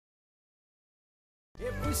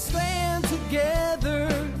we stand together,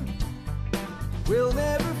 we'll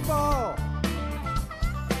never fall.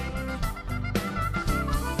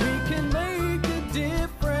 We can make a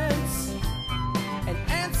difference and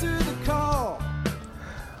answer the call.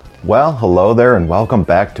 Well, hello there, and welcome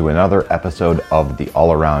back to another episode of the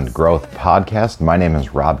All Around Growth Podcast. My name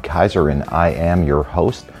is Rob Kaiser, and I am your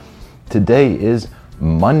host. Today is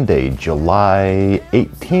Monday, July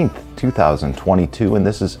 18th, 2022, and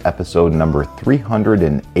this is episode number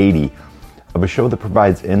 380 of a show that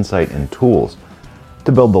provides insight and tools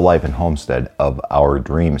to build the life and homestead of our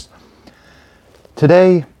dreams.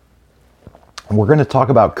 Today, we're going to talk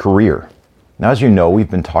about career. Now, as you know, we've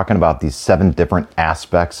been talking about these 7 different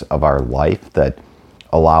aspects of our life that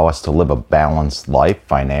allow us to live a balanced life: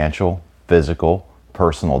 financial, physical,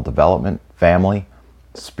 personal development, family,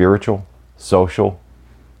 spiritual, social.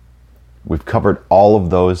 We've covered all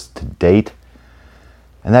of those to date.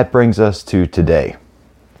 And that brings us to today,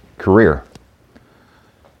 career.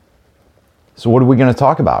 So what are we going to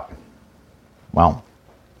talk about? Well,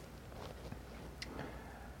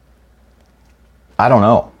 I don't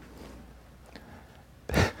know.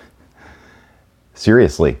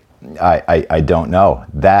 Seriously, I don't know.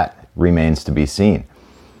 That remains to be seen.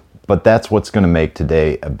 But that's what's going to make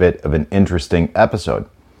today a bit of an interesting episode.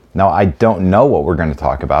 Now, I don't know what we're going to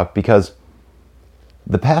talk about because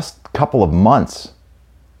the past couple of months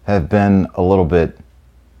have been a little bit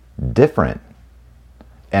different.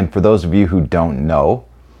 And for those of you who don't know,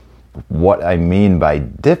 what I mean by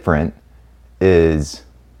different is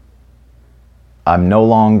I'm no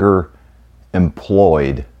longer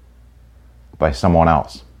employed by someone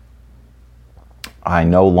else. I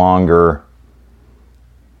no longer,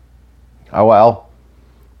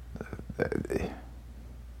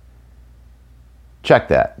 check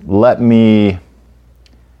that. Let me,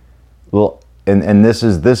 and this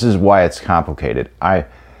is why it's complicated. And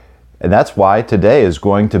that's why today is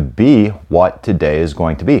going to be what today is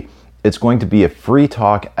going to be. It's going to be a free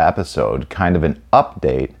talk episode, kind of an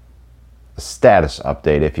update, a status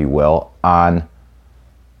update, if you will, on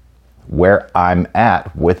where I'm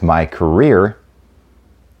at with my career.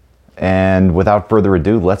 And without further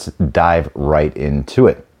ado, let's dive right into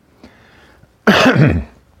it.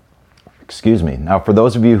 Excuse me. Now, for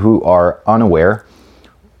those of you who are unaware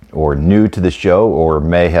or new to the show or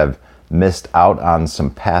may have missed out on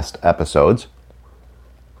some past episodes,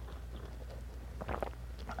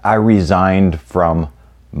 I resigned from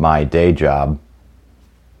my day job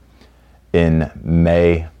in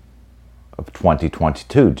May of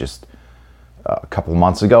 2022, just a couple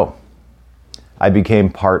months ago. I became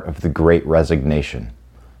part of the Great Resignation.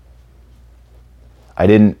 I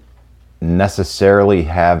didn't necessarily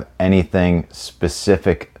have anything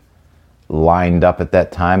specific lined up at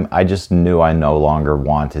that time. I just knew I no longer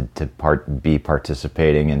wanted to be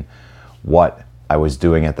participating in what I was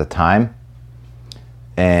doing at the time.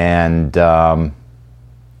 And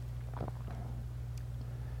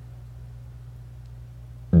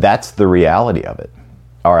that's the reality of it.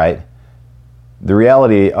 All right. The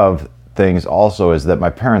reality of things also is that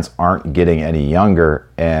my parents aren't getting any younger,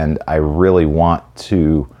 and I really want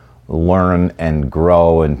to learn and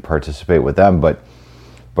grow and participate with them. But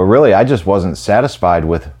really, I just wasn't satisfied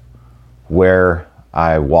with where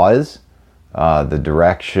I was, the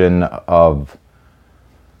direction of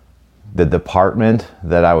the department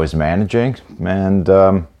that I was managing, and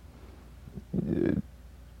so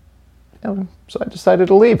I decided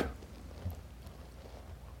to leave.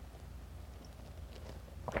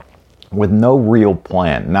 With no real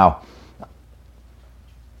plan. Now,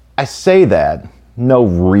 I say that, no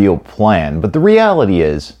real plan, but the reality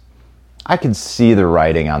is, I could see the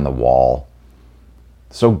writing on the wall.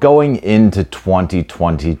 So going into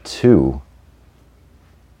 2022,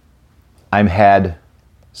 I've had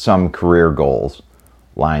some career goals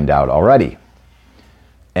lined out already.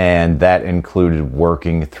 And that included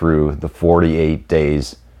working through the 48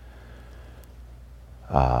 days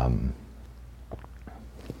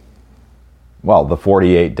the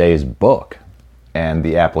 48 days book and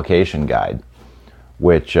the application guide,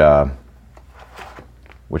 which I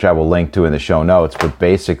will link to in the show notes. But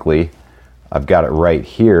basically, I've got it right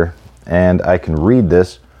here, and I can read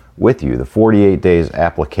this with you. The 48 days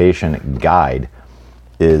application guide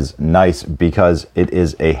is nice because it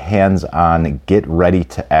is a hands-on,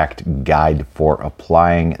 get-ready-to-act guide for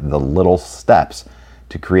applying the little steps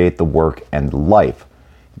to create the work and life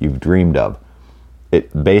you've dreamed of.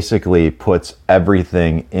 It basically puts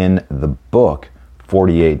everything in the book,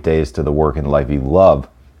 48 Days to the Work and Life You Love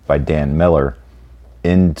by Dan Miller,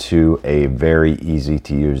 into a very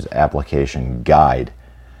easy-to-use application guide.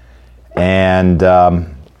 And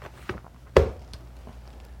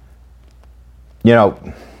you know,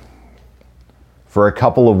 for a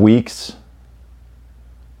couple of weeks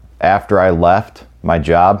after I left my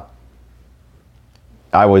job,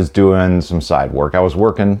 I was doing some side work. I was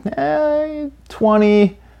working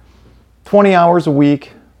 20 hours a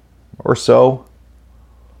week or so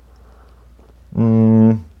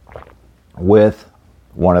with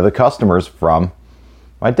one of the customers from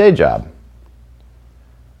my day job.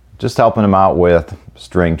 Just helping him out with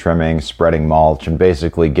string trimming, spreading mulch, and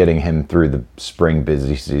basically getting him through the spring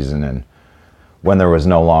busy season. And when there was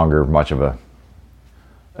no longer much of a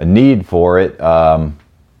need for it, for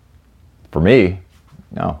me,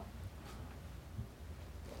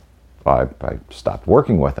 I stopped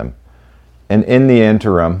working with him. And in the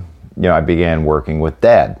interim, I began working with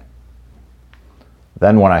Dad.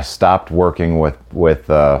 Then when I stopped working with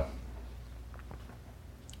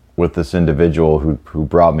this individual who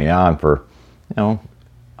brought me on for, on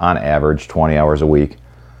average 20 hours a week,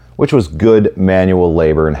 which was good manual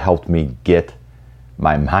labor and helped me get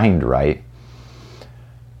my mind right,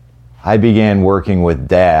 I began working with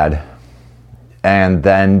Dad and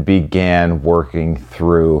then began working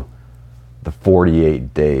through the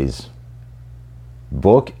 48 Days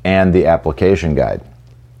book and the application guide.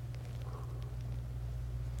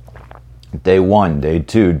 Day 1, day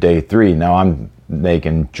 2, day 3. Now I'm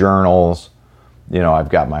making journals. I've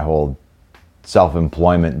got my whole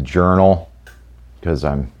self-employment journal because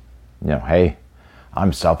I'm, hey,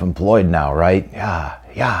 I'm self-employed now, right?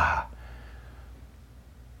 Yeah.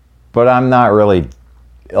 But I'm not really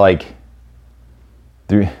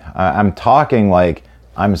I'm talking like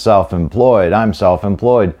I'm self-employed,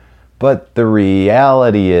 but the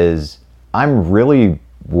reality is I'm really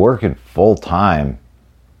working full time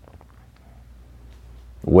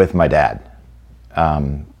with my dad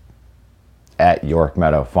at York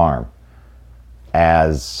Meadow Farm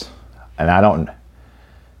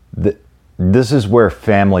this is where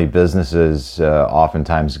family businesses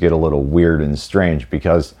oftentimes get a little weird and strange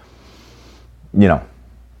because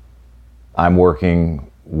I'm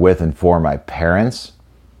working with and for my parents.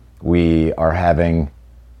 We are having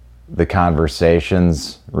the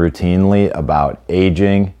conversations routinely about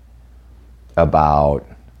aging, about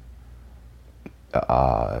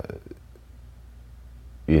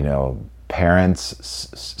parents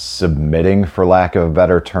submitting, for lack of a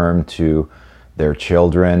better term, to their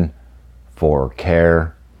children for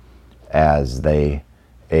care as they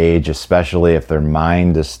age, especially if their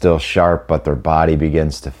mind is still sharp but their body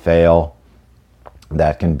begins to fail.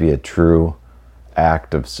 That can be a true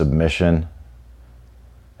act of submission.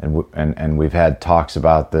 And we've had talks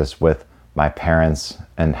about this with my parents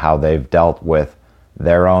and how they've dealt with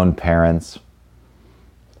their own parents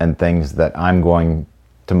and things that I'm going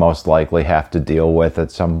to most likely have to deal with at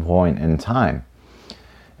some point in time.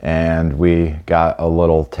 And we got a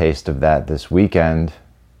little taste of that this weekend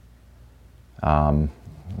when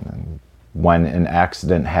an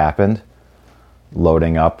accident happened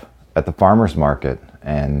loading up at the farmer's market.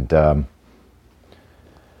 And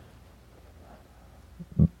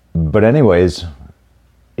but anyways,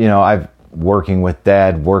 I've working with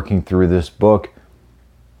Dad, working through this book.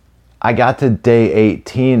 I got to day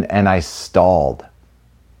 18 and I stalled.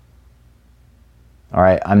 All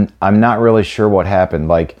right, I'm not really sure what happened.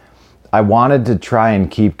 I wanted to try and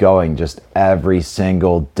keep going just every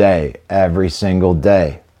single day. And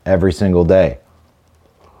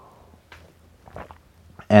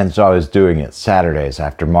so I was doing it Saturdays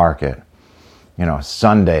after market,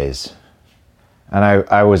 Sundays. And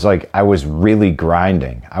I was really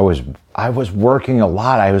grinding. I was working a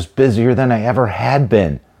lot. I was busier than I ever had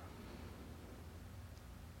been.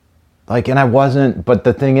 And I wasn't, but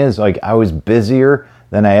the thing is, I was busier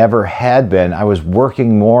than I ever had been. I was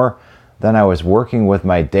working more than I was working with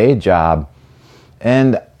my day job.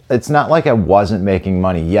 And it's not like I wasn't making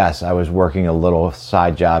money. Yes, I was working a little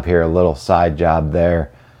side job here, a little side job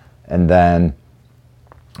there. And then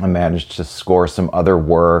I managed to score some other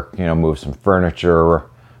work, move some furniture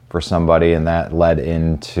for somebody. And that led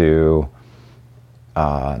into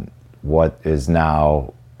what is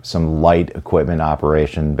now some light equipment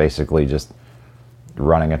operation, basically just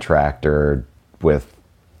running a tractor with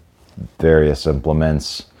various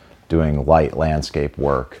implements, doing light landscape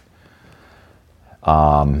work.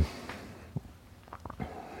 And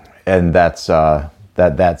that's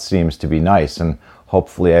that seems to be nice, and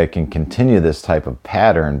hopefully I can continue this type of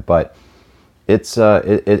pattern, but it's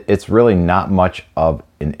really not much of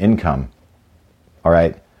an income. All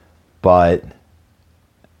right. But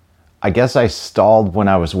I guess I stalled when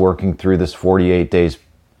I was working through this 48 Days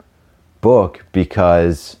book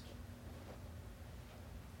because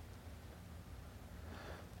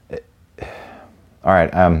All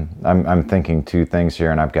right, I'm thinking two things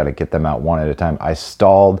here, and I've got to get them out one at a time. I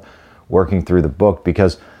stalled working through the book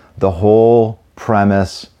because the whole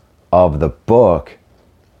premise of the book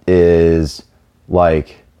is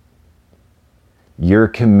like you're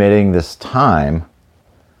committing this time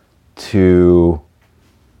to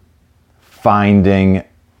finding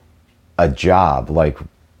a job, like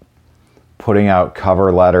putting out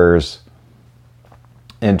cover letters,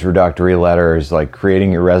 introductory letters, like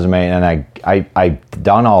creating your resume. And I've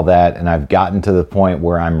done all that, and I've gotten to the point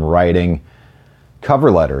where I'm writing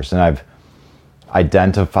cover letters, and I've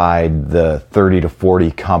identified the 30 to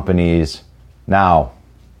 40 companies. Now,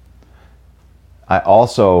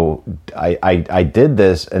 I did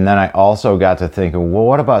this, and then I also got to thinking, well,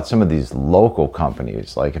 what about some of these local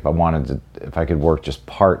companies? Like if I could work just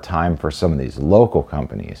part-time for some of these local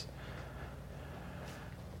companies.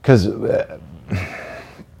 Because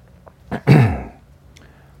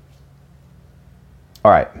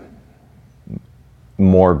all right,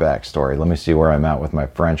 more backstory. Let me see where I'm at with my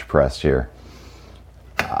French press here.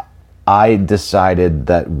 I decided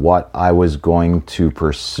that what I was going to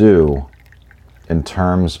pursue in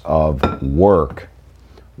terms of work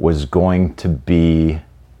was going to be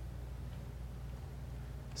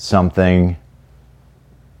something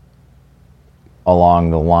along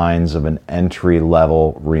the lines of an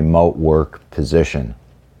entry-level remote work position.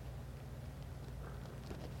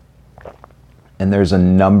 And there's a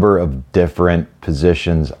number of different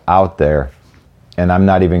positions out there, and I'm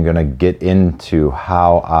not even going to get into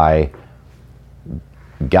how I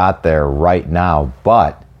got there right now,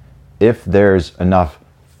 but if there's enough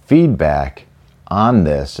feedback on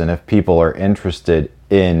this, and if people are interested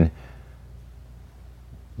in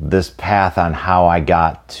this path on how I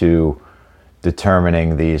got to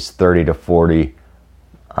determining these 30 to 40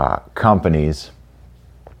 companies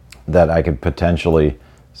that I could potentially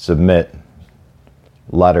submit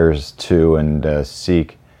letters to and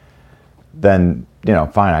seek, then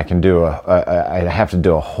fine, I can do I have to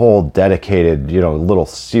do a whole dedicated little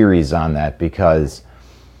series on that, because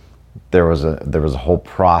there was a whole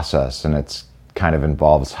process, and it's kind of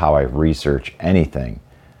involves how I research anything.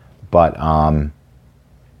 But I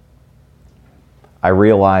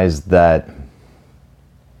realized that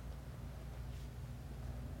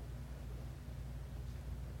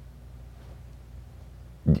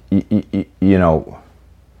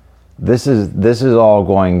this is all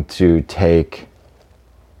going to take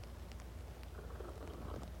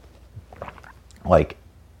like,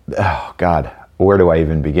 oh God, where do I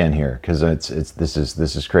even begin here? Because this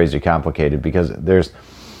is crazy complicated, because there's,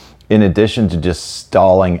 in addition to just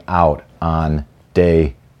stalling out on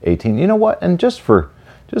day 18, you know what? And just for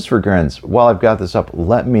grins, while I've got this up,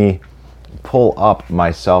 let me pull up my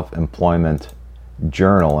self-employment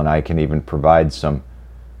journal, and I can even provide some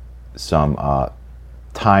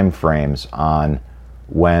time frames on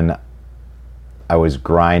when I was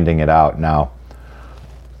grinding it out. Now,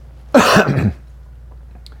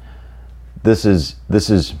 this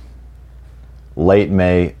is late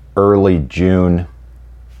May, early June.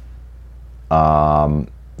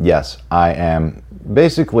 Yes, I am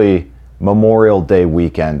basically Memorial Day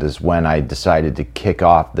weekend is when I decided to kick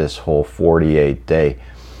off this whole 48-day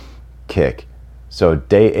kick. So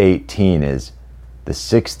day 18 is the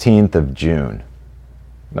 16th of June.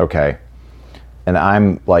 Okay. And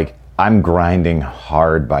I'm grinding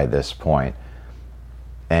hard by this point.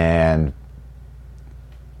 And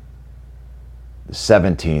the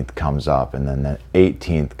 17th comes up, and then the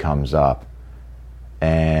 18th comes up,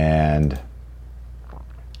 and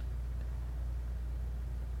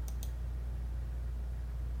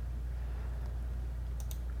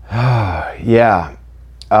yeah.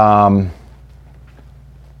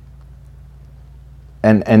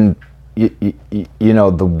 And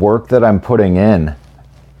the work that I'm putting in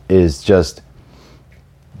is just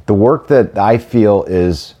the work that I feel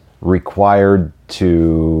is required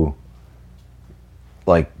to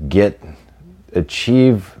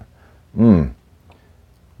achieve,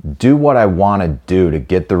 do what I want to do to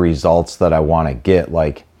get the results that I want to get.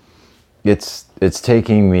 Like it's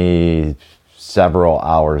taking me several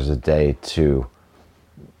hours a day to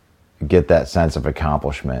get that sense of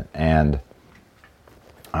accomplishment. And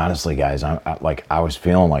honestly, guys, I was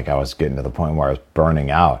feeling like I was getting to the point where I was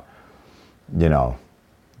burning out.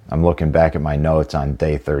 I'm looking back at my notes on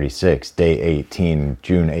day 36, day 18,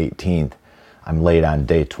 June 18th. I'm late on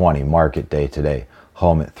day 20, market day today.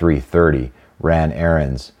 Home at 3:30, ran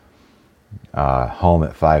errands. Home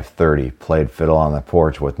at 5:30, played fiddle on the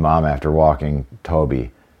porch with Mom after walking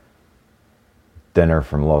Toby. Dinner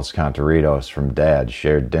from Los Contoritos from Dad,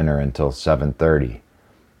 shared dinner until 7:30.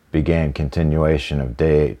 Began continuation of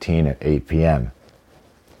day 18 at 8 p.m.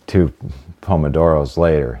 2 Pomodoros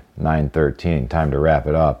later, 9:13, time to wrap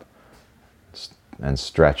it up and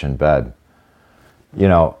stretch in bed. You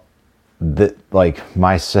know, that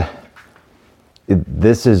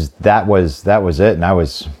was it, and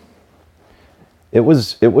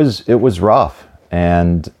it was rough,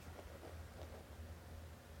 and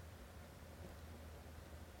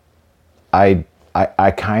I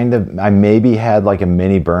maybe had like a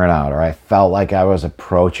mini burnout, or I felt like I was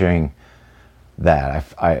approaching that.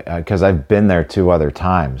 Because I've been there 2 other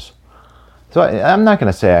times. So I'm not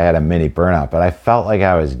going to say I had a mini burnout, but I felt like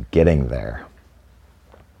I was getting there.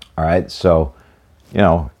 All right. So, you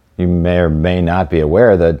know, you may or may not be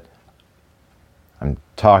aware that I'm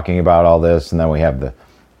talking about all this, and then we have the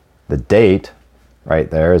date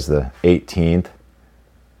right there is the 18th.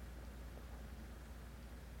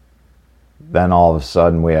 Then all of a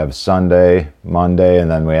sudden we have Sunday, Monday,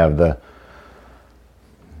 and then we have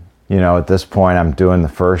at this point I'm doing the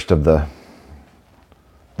first of the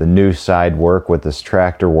new side work with this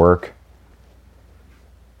tractor work.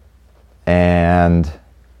 And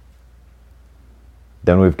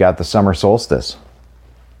then we've got the summer solstice.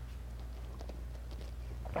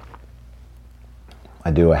 I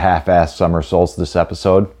do a half-assed summer solstice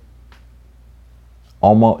episode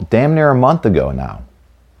almost damn near a month ago now.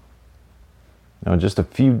 Just a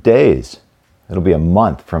few days. It'll be a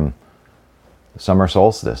month from the summer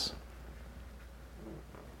solstice.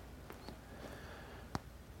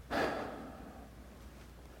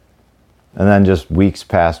 And then just weeks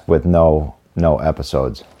passed with no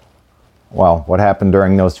episodes. Well, what happened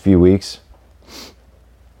during those few weeks?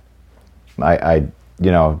 I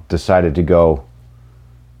decided to go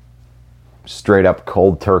straight up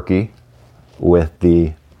cold turkey with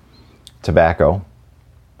the tobacco,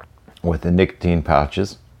 with the nicotine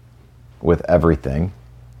pouches, with everything.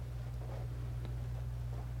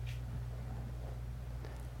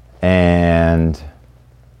 And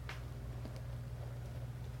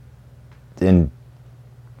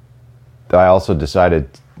I also decided,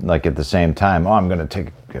 like, at the same time, I'm going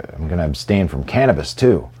to abstain from cannabis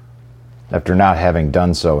too, after not having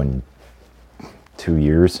done so in 2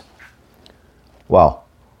 years. Well,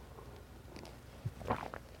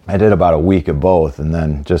 I did about a week of both, and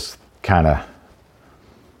then just kind of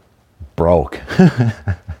broke,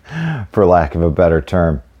 for lack of a better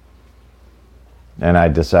term. And I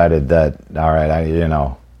decided that, all right,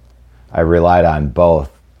 I relied on both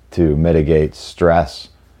to mitigate stress.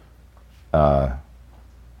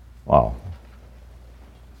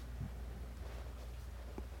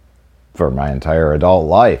 For my entire adult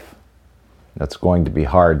life. That's going to be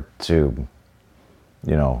hard to,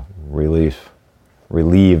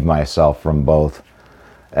 relieve myself from both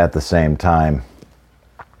at the same time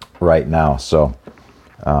right now. So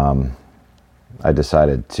I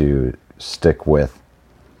decided to stick with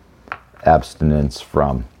abstinence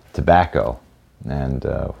from tobacco and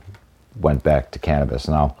went back to cannabis.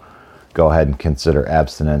 And I'll go ahead and consider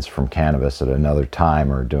abstinence from cannabis at another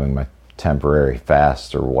time, or doing my temporary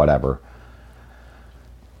fast or whatever,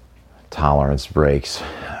 tolerance breaks,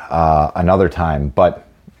 another time. But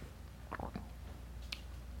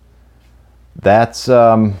that's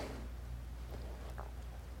that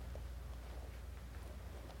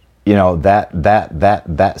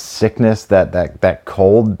sickness, that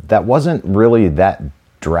cold, that wasn't really that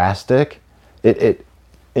drastic.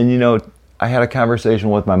 I had a conversation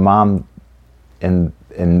with my mom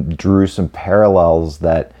and drew some parallels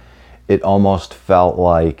that it almost felt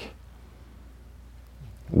like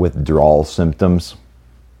withdrawal symptoms,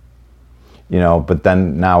 but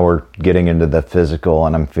then now we're getting into the physical,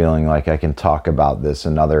 and I'm feeling like I can talk about this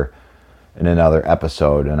in another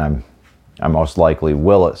episode, and I most likely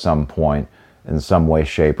will at some point in some way,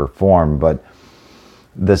 shape, or form. But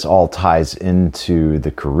this all ties into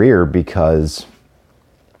the career, because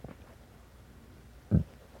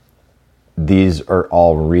these are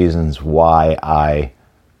all reasons why I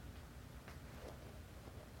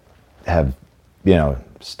have,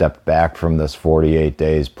 stepped back from this 48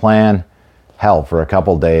 days plan. Hell, for a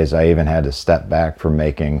couple days, I even had to step back from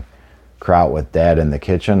making kraut with Dad in the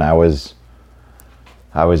kitchen. I was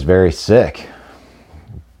very sick,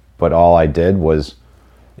 but all I did was,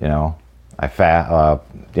 I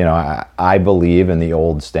believe in the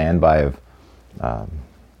old standby of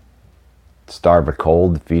starve a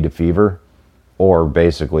cold, feed a fever, or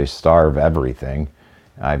basically starve everything.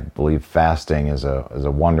 I believe fasting is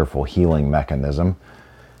a wonderful healing mechanism,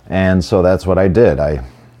 and so that's what I did. I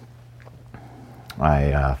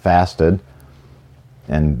fasted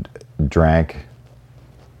and drank.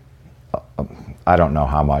 I don't know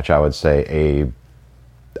how much. I would say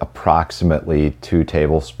approximately 2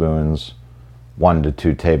 tablespoons 1 to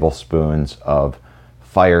 2 tablespoons of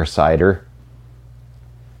fire cider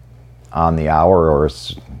on the hour, or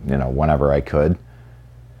whenever I could,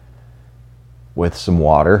 with some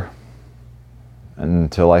water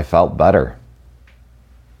until I felt better.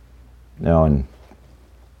 And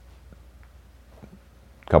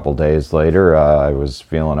a couple days later, I was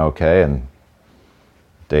feeling okay, and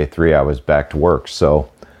day 3 I was back to work. So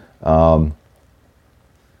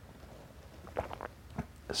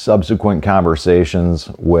subsequent conversations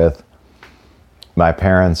with my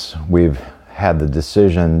parents, we've made the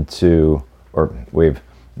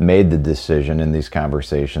decision in these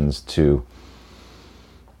conversations to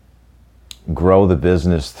grow the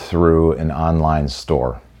business through an online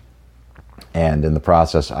store. And in the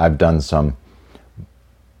process, I've done some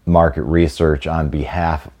market research on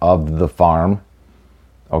behalf of the farm.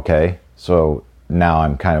 Okay, so now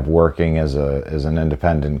I'm kind of working as an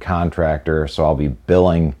independent contractor, so I'll be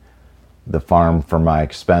billing the farm for my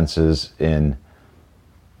expenses in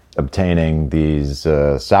obtaining these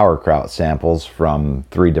sauerkraut samples from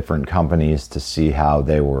 3 different companies to see how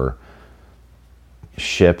they were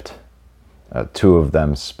shipped. 2 of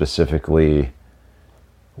them specifically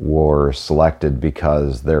were selected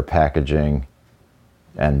because their packaging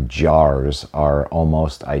and jars are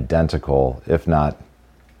almost identical, if not,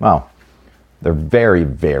 well, they're very,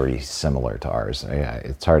 very similar to ours.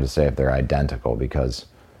 It's hard to say if they're identical because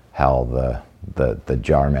how the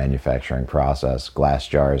jar manufacturing process, glass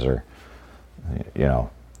jars are, there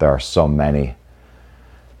are so many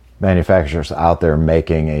manufacturers out there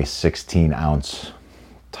making a 16-ounce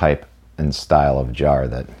type and style of jar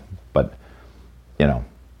but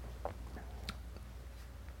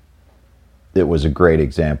it was a great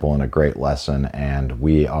example and a great lesson, and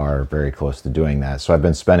we are very close to doing that. So I've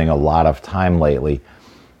been spending a lot of time lately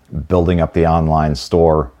building up the online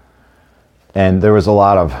store, and there was a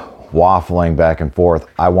lot of waffling back and forth.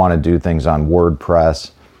 I want to do things on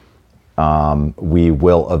WordPress. We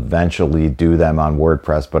will eventually do them on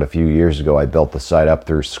WordPress, but a few years ago I built the site up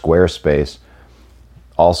through Squarespace.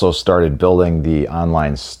 Also started building the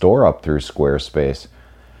online store up through Squarespace,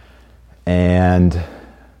 and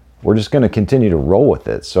we're just going to continue to roll with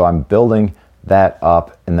it. So I'm building that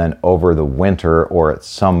up, and then over the winter or at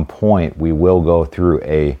some point we will go through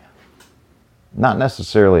not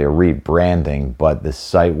necessarily a rebranding, but the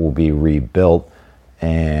site will be rebuilt.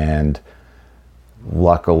 And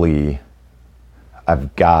luckily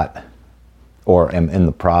am in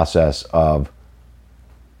the process of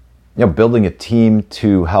building a team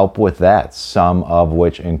to help with that, some of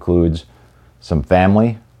which includes some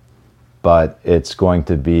family, but it's going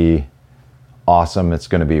to be awesome. It's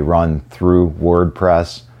going to be run through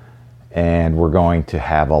WordPress, and we're going to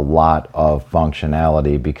have a lot of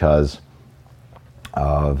functionality because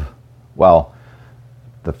of,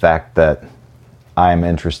 the fact that I'm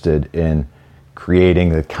interested in creating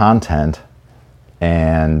the content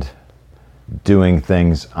and doing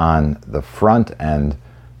things on the front end,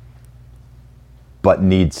 but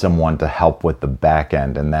need someone to help with the back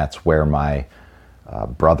end, and that's where my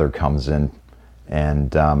brother comes in.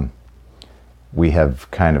 And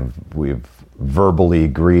we've verbally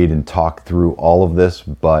agreed and talked through all of this,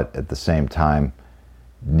 but at the same time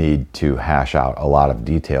need to hash out a lot of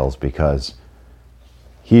details because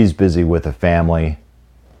he's busy with a family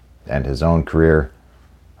and his own career.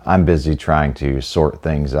 I'm busy trying to sort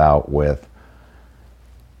things out with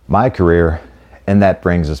my career, and that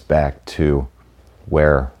brings us back to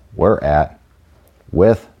where we're at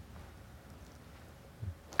with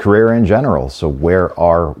career in general. So where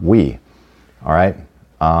are we? All right.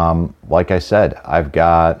 Like I said, I've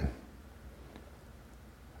got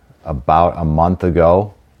about a month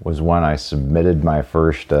ago was when I submitted my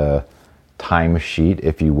first timesheet,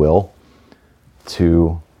 if you will,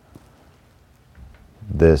 to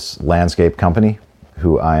this landscape company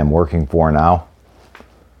who I am working for now.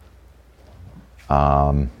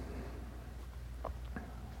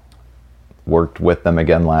 Worked with them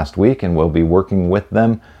again last week, and we'll be working with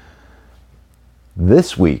them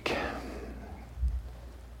this week.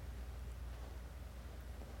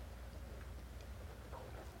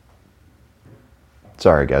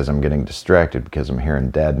 Sorry guys, I'm getting distracted because I'm hearing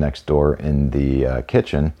Dad next door in the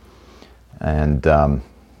kitchen, and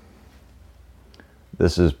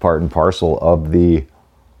this is part and parcel of the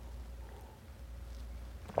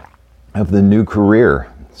new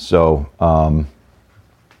career. So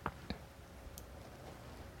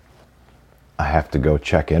I have to go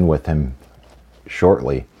check in with him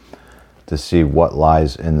shortly to see what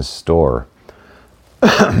lies in store.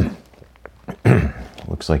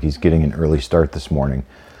 Looks like he's getting an early start this morning.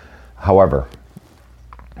 However,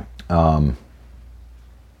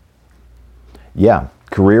 yeah,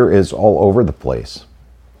 career is all over the place.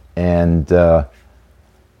 And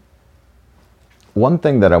one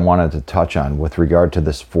thing that I wanted to touch on with regard to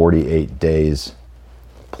this 48 days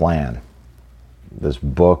plan, this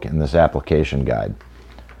book and this application guide.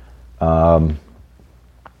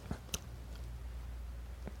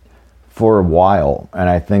 For a while, and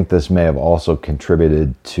I think this may have also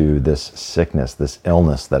contributed to this sickness, this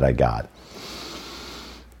illness that I got,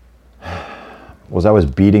 was I was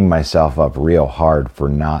beating myself up real hard for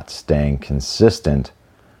not staying consistent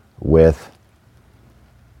with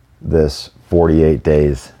this 48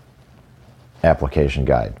 days application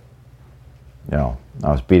guide. You know,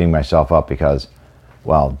 I was beating myself up because,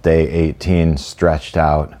 well, day 18 stretched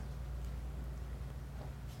out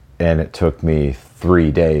and it took me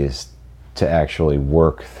 3 days to actually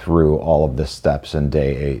work through all of the steps in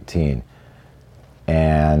day 18.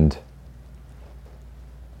 And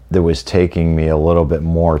it was taking me a little bit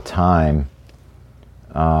more time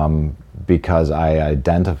because I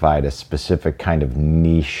identified a specific kind of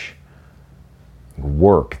niche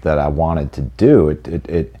work that I wanted to do.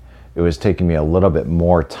 It was taking me a little bit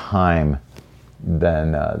more time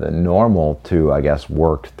than normal to, I guess,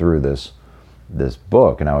 work through this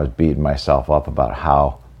book, and I was beating myself up about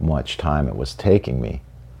how much time it was taking me.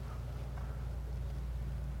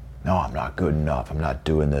 No, I'm not good enough. I'm not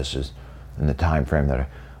doing this in the time frame that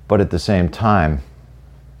but at the same time,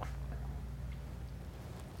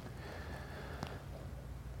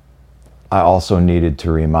 I also needed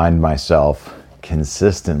to remind myself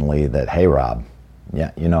consistently that, hey, Rob,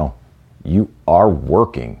 yeah, you know, you are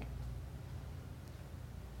working.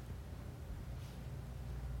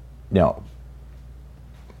 You know,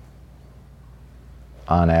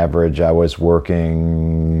 on average, I was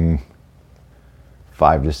working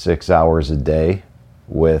 5 to 6 hours a day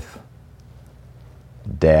with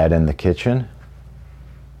Dad in the kitchen.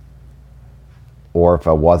 Or if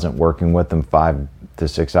I wasn't working with them 5 to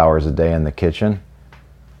 6 hours a day in the kitchen,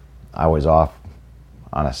 I was off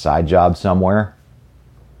on a side job somewhere,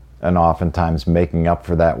 and oftentimes making up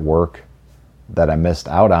for that work that I missed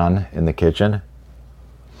out on in the kitchen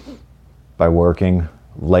by working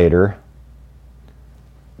later,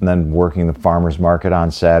 and then working the farmer's market on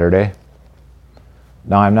Saturday.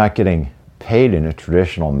 Now, I'm not getting paid in a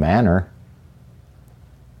traditional manner.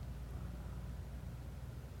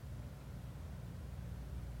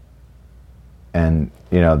 And,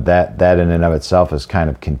 you know, that in and of itself is kind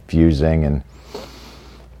of confusing and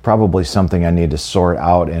probably something I need to sort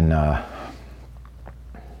out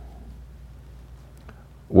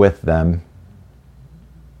with them,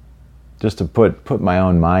 just to put my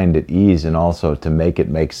own mind at ease and also to make it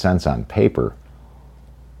make sense on paper.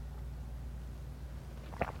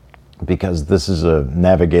 Because this is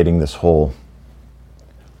navigating this whole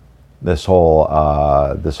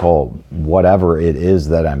whatever it is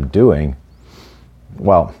that I'm doing.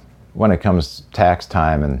 Well, when it comes tax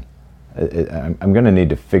time, and I'm going to need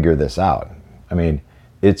to figure this out. I mean,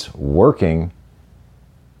 it's working,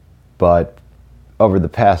 but over the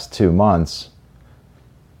past 2 months,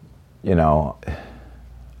 you know,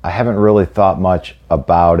 I haven't really thought much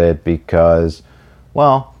about it because,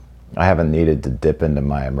 well, I haven't needed to dip into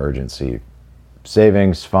my emergency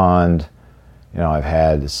savings fund. You know, I've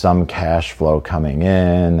had some cash flow coming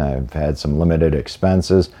in. I've had some limited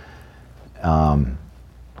expenses.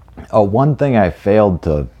 One thing I failed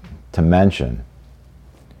to mention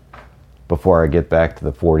before I get back to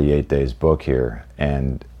the 48 days book here,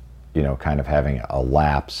 and, you know, kind of having a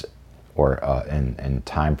lapse or in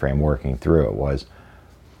time frame working through it, was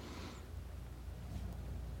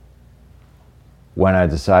when I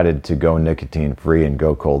decided to go nicotine free and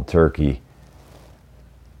go cold turkey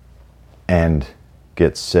and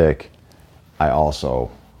get sick, I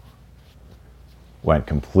also went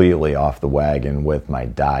completely off the wagon with my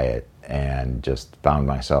diet and just found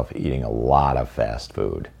myself eating a lot of fast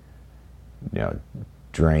food. You know,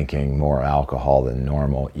 drinking more alcohol than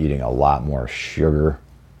normal, eating a lot more sugar,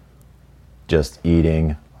 just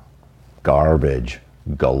eating garbage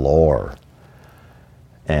galore.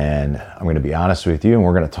 And I'm going to be honest with you, and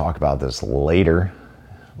we're going to talk about this later,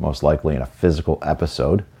 most likely in a physical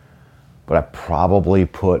episode, but I probably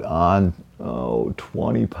put on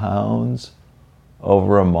 20 pounds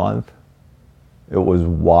over a month. It was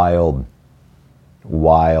wild.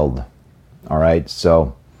 All right,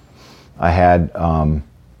 so I had now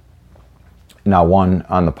one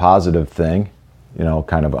on the positive thing, you know,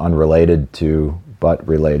 kind of unrelated to, but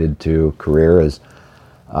related to career, is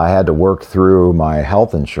I had to work through my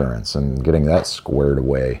health insurance and getting that squared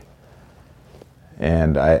away.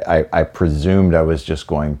 And I presumed I was just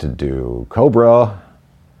going to do COBRA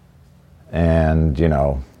and, you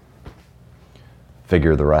know,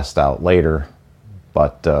 figure the rest out later.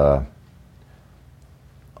 But I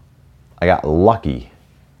got lucky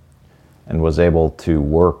and was able to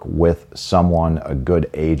work with someone, a good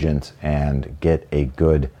agent, and get a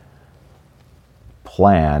good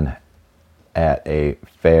plan at a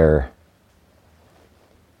fair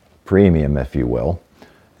premium, if you will.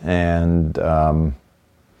 And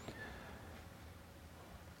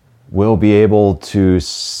we'll be able to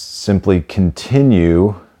simply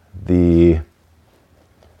continue the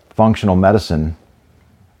functional medicine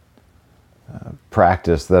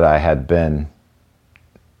practice that I had been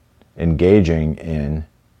engaging in.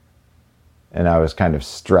 And I was kind of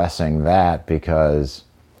stressing that because,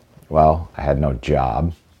 well, I had no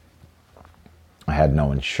job. I had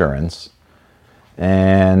no insurance.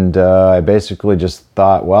 And I basically just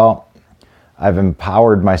thought, well, I've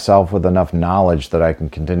empowered myself with enough knowledge that I can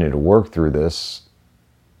continue to work through this.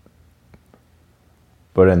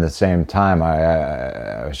 But in the same time,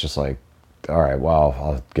 I was just like, all right, well,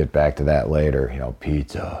 I'll get back to that later. You know,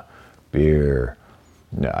 pizza, beer,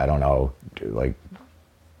 I don't know, like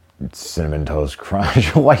Cinnamon Toast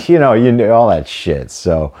Crunch, like, you know all that shit.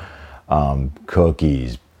 So,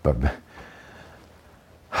 cookies, but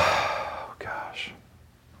oh gosh,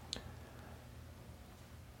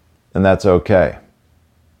 and that's okay.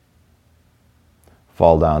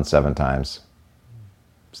 Fall down 7 times,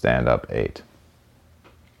 stand up 8.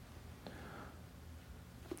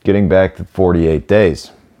 Getting back to 48 days,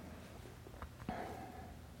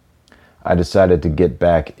 I decided to get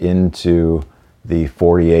back into the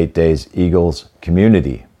 48 Days Eagles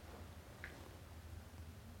community.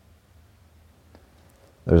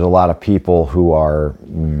 There's a lot of people who are,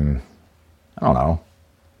 I don't know,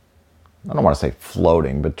 I don't want to say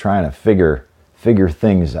floating, but trying to figure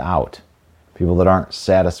things out. People that aren't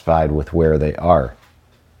satisfied with where they are.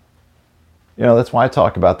 You know, that's why I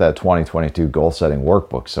talk about that 2022 goal setting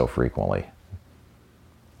workbook so frequently.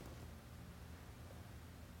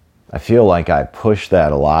 I feel like I push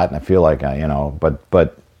that a lot, and I feel like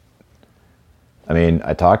but I mean,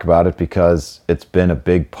 I talk about it because it's been a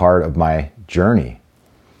big part of my journey.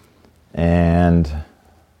 And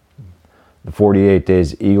the 48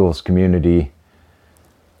 Days Eagles community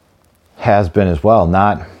has been as well.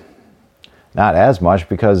 Not as much,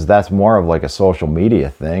 because that's more of like a social media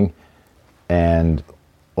thing. And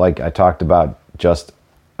like I talked about just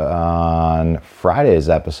on Friday's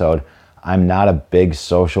episode, I'm not a big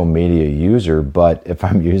social media user, but if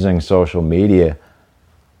I'm using social media,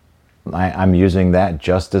 I'm using that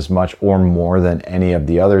just as much or more than any of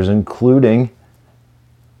the others, including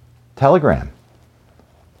Telegram.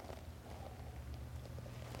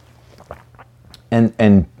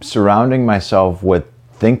 And surrounding myself with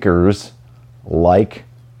thinkers like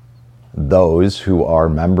those who are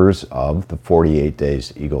members of the 48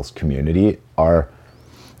 Days Eagles community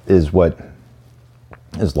is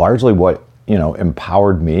largely what,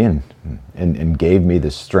 empowered me and gave me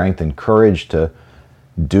the strength and courage to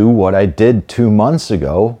do what I did 2 months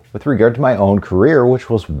ago with regard to my own career, which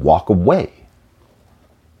was walk away.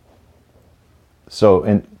 So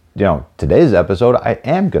in today's episode, I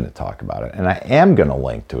am going to talk about it, and I am going to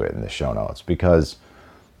link to it in the show notes, because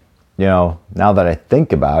now that I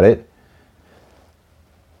think about it,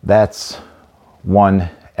 that's one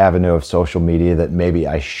avenue of social media that maybe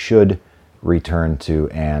I should return to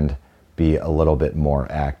and be a little bit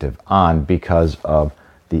more active on, because of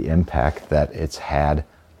the impact that it's had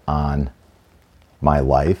on my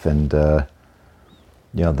life and the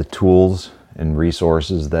tools and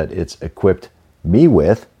resources that it's equipped me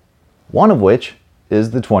with, one of which is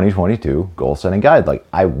the 2022 goal setting guide. Like,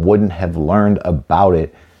 I wouldn't have learned about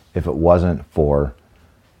it if it wasn't for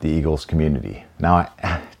the Eagles community. Now,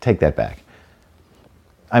 I take that back.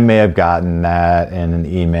 I may have gotten that in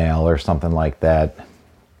an email or something like that.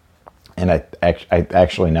 And I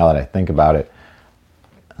actually, now that I think about it,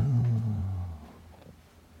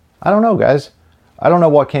 I don't know, guys. I don't know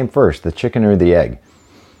what came first, the chicken or the egg.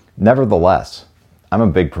 Nevertheless, I'm a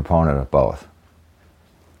big proponent of both.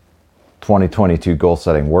 2022 goal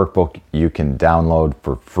setting workbook you can download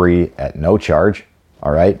for free at no charge,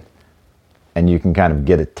 all right? And you can kind of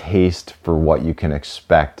get a taste for what you can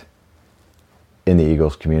expect in the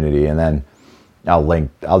Eagles community. And then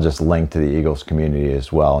I'll just link to the Eagles community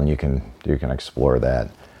as well, and you can explore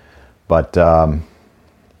that. But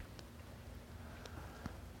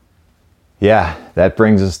yeah, that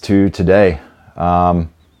brings us to today. A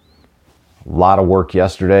lot of work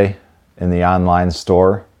yesterday in the online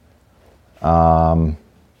store. And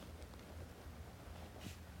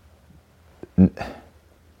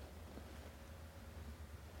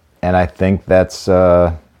I think that's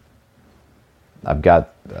I've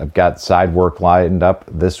got I've got side work lined up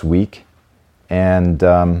this week, and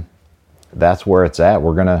that's where it's at.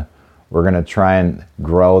 We're gonna try and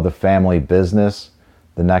grow the family business.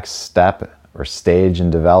 The next step or stage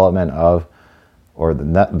in development of, or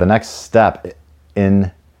the next step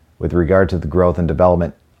in with regard to the growth and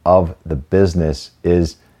development of the business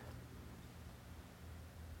is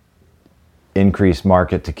increased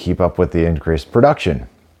market to keep up with the increased production.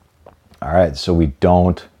 All right, so we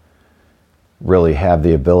don't really have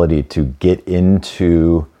the ability to get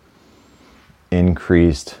into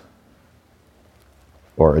increased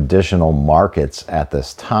or additional markets at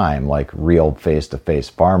this time, like real face-to-face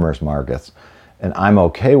farmers markets, and I'm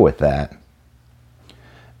okay with that.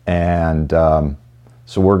 And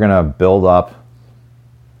so we're gonna build up,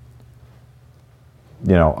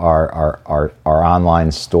 our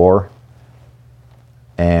online store,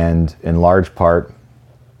 and in large part,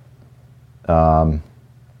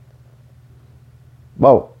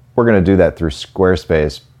 we're going to do that through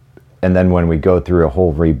Squarespace. And then when we go through a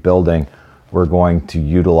whole rebuilding, we're going to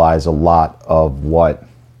utilize a lot of what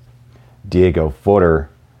Diego Footer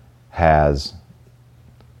has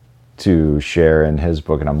to share in his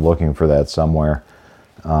book, and I'm looking for that somewhere.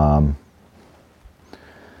 And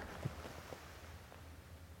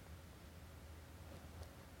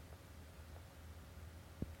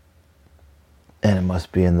it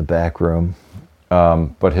must be in the back room.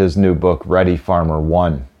 But his new book, Ready Farmer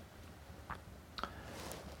 1,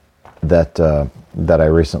 that I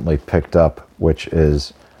recently picked up, which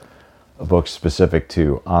is a book specific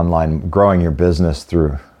to online growing your business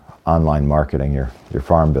through online marketing, your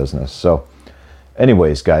farm business. So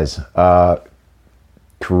anyways, guys,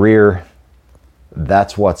 career,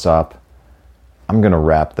 that's what's up. I'm going to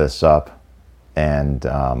wrap this up and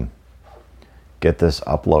get this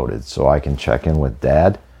uploaded so I can check in with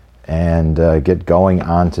Dad and get going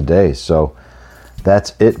on today. So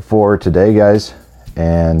that's it for today, guys,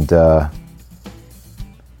 and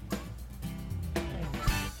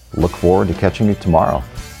look forward to catching you tomorrow.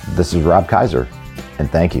 This is Rob Kaiser,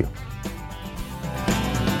 and thank you.